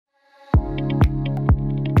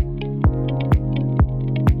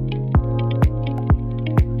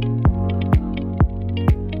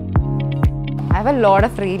have a lot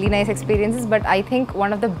of really nice experiences, but I think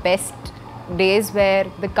one of the best days were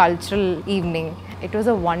the cultural evening. It was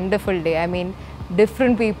a wonderful day. I mean,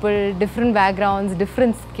 different people, different backgrounds,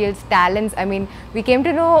 different skills, talents. I mean, we came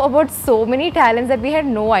to know about so many talents that we had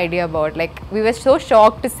no idea about. Like, we were so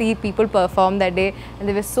shocked to see people perform that day, and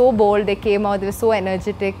they were so bold. They came out, they were so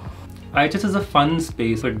energetic. IIHS is a fun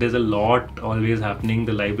space, but there's a lot always happening.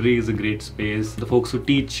 The library is a great space. The folks who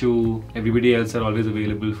teach you, everybody else are always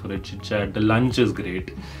available for a chit chat. The lunch is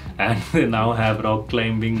great, and they now have rock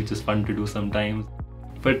climbing, which is fun to do sometimes.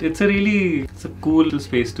 But it's a cool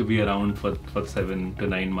space to be around for 7 to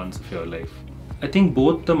 9 months of your life. I think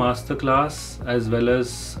both the masterclass as well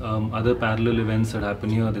as other parallel events that happen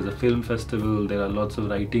here. There's a film festival, there are lots of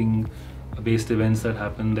writing based events that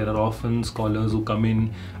happen. There are often scholars who come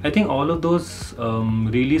in. I think all of those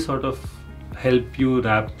really sort of help you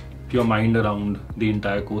wrap your mind around the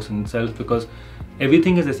entire course in itself, because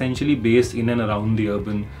everything is essentially based in and around the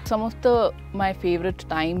urban. Some of my favorite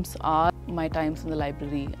times are my times in the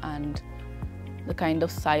library, and the kind of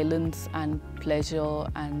silence and pleasure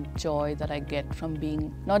and joy that I get from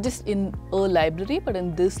being not just in a library, but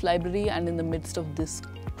in this library and in the midst of this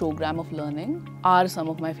program of learning are some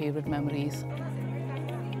of my favorite memories.